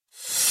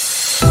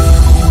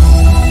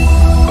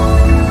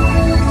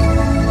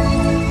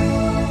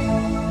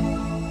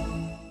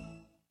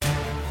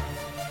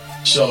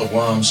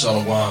Shalom,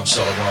 shalom,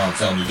 shalom,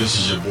 family. This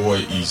is your boy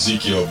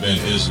Ezekiel Ben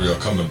Israel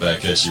coming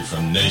back at you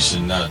from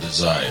Nation Not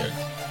Desired.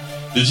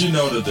 Did you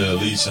know that the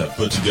elites have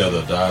put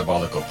together a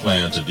diabolical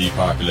plan to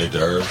depopulate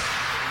the earth,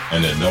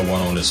 and that no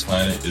one on this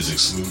planet is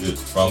excluded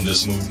from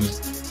this movement?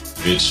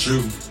 It's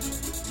true.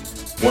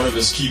 One of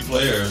its key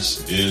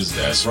players is,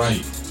 that's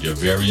right, your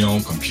very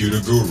own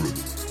computer guru,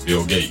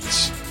 Bill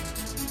Gates.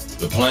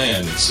 The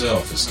plan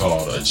itself is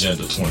called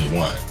Agenda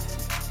 21.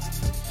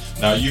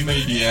 Now you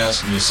may be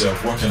asking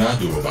yourself, what can I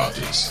do about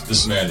this?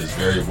 This man is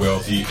very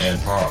wealthy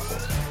and powerful.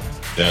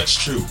 That's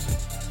true.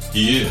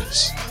 He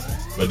is.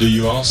 But do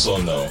you also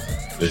know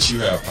that you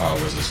have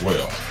powers as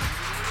well?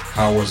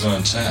 Powers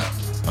untapped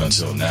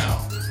until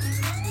now.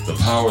 The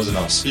powers that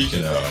I'm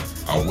speaking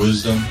of are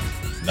wisdom,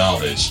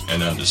 knowledge,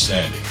 and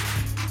understanding.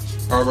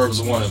 Proverbs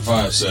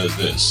 1:5 says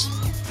this: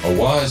 a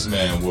wise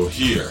man will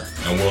hear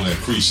and will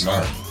increase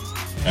learning,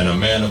 and a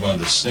man of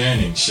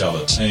understanding shall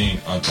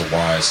attain unto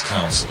wise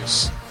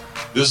counsels.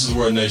 This is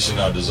where Nation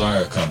Our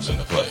Desire comes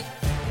into play.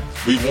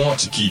 We want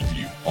to keep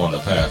you on the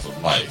path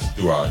of life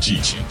through our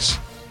teachings.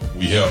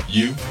 We help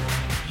you,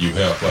 you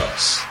help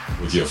us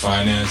with your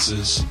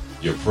finances,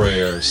 your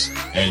prayers,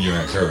 and your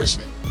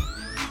encouragement.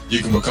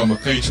 You can become a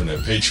patron at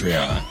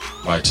Patreon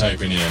by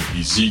typing in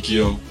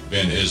Ezekiel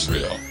Ben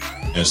Israel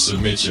and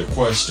submit your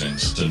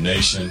questions to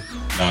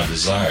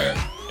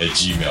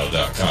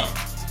nationnotdesire@gmail.com.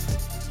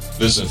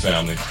 Listen,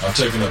 family, I've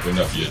taken up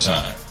enough of your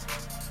time.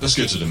 Let's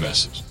get to the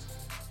message.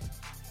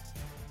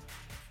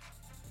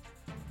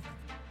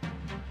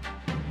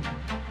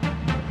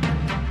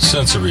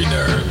 Sensory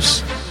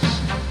nerves.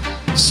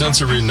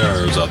 Sensory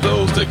nerves are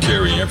those that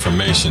carry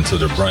information to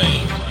the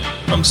brain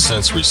from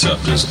sense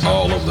receptors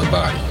all over the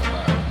body.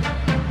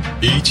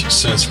 Each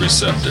sense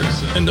receptor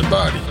in the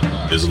body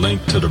is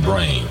linked to the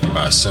brain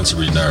by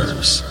sensory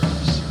nerves.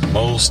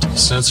 Most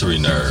sensory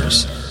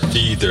nerves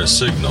feed their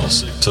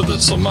signals to the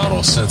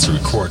somatosensory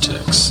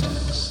cortex.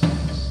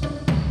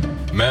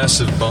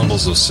 Massive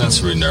bundles of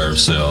sensory nerve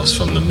cells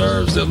from the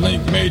nerves that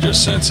link major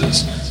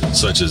senses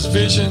such as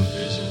vision,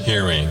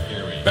 hearing,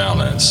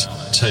 balance,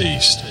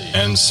 taste,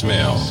 and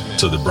smell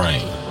to the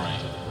brain.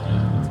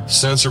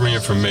 Sensory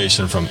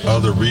information from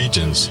other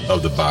regions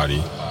of the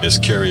body is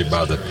carried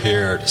by the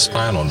paired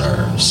spinal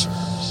nerves,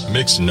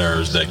 mixed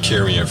nerves that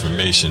carry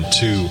information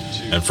to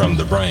and from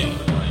the brain.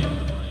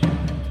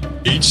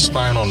 Each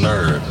spinal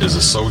nerve is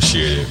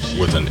associated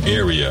with an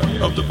area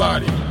of the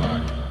body.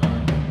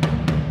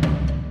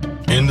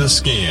 In the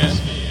skin,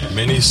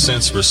 many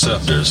sense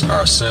receptors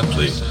are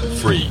simply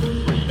free,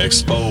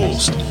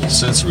 exposed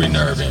sensory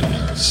nerve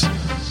endings.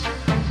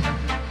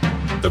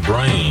 The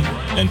brain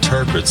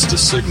interprets the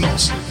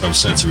signals from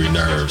sensory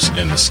nerves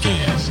in the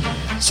skin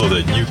so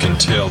that you can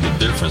tell the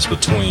difference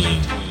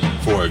between,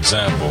 for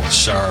example,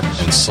 sharp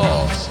and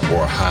soft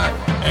or hot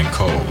and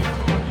cold.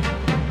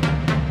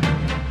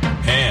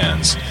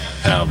 Hands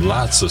have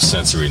lots of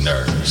sensory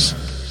nerves,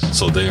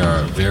 so they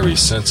are very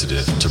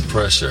sensitive to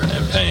pressure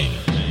and pain.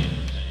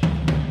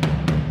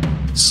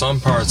 Some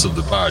parts of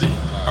the body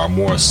are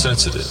more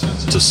sensitive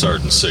to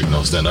certain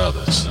signals than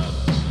others.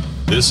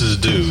 This is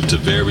due to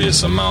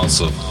various amounts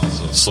of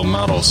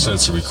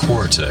somatosensory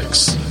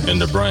cortex in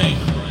the brain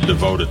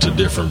devoted to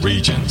different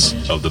regions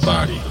of the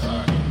body.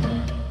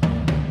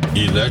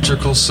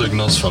 Electrical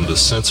signals from the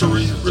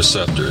sensory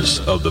receptors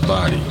of the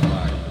body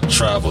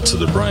travel to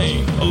the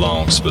brain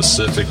along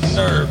specific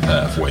nerve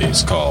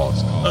pathways called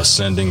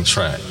ascending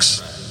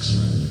tracts.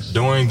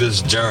 During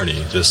this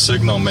journey, the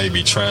signal may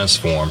be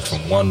transformed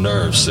from one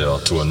nerve cell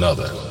to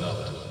another.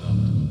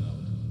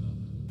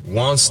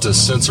 Once the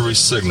sensory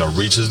signal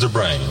reaches the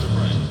brain,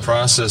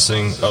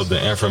 processing of the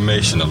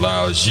information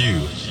allows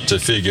you to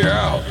figure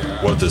out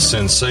what the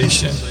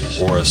sensation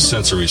or a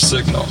sensory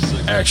signal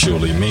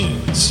actually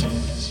means,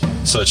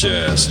 such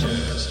as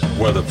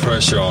whether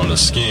pressure on the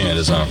skin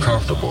is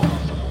uncomfortable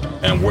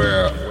and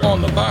where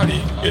on the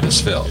body it is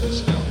felt.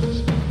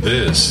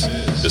 This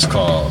is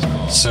called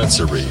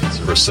sensory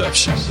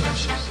perception.